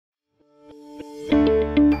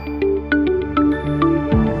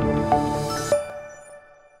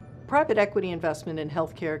Private equity investment in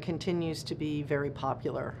healthcare continues to be very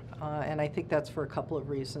popular, and I think that's for a couple of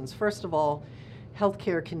reasons. First of all,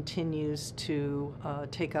 healthcare continues to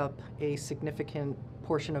take up a significant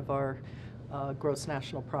portion of our gross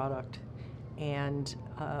national product, and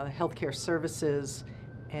healthcare services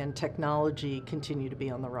and technology continue to be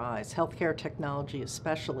on the rise. Healthcare technology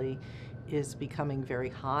especially is becoming very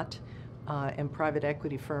hot, and private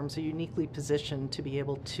equity firms are uniquely positioned to be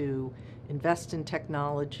able to invest in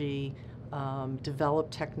technology, develop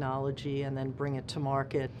technology, and then bring it to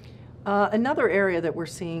market. Another area that we're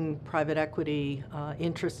seeing private equity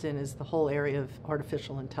interest in is the whole area of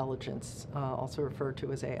artificial intelligence, also referred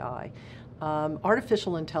to as AI.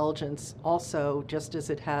 Artificial intelligence also, just as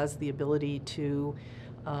it has the ability to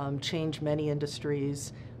change many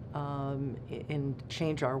industries and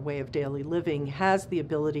change our way of daily living, has the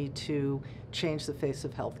ability to change the face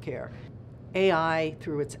of healthcare. AI,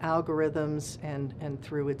 through its algorithms and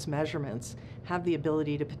through its measurements, have the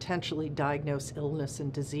ability to potentially diagnose illness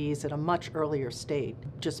and disease at a much earlier state,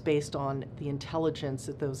 just based on the intelligence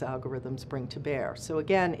that those algorithms bring to bear. So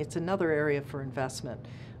again, it's another area for investment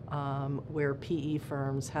where PE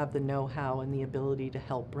firms have the know-how and the ability to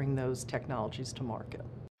help bring those technologies to market.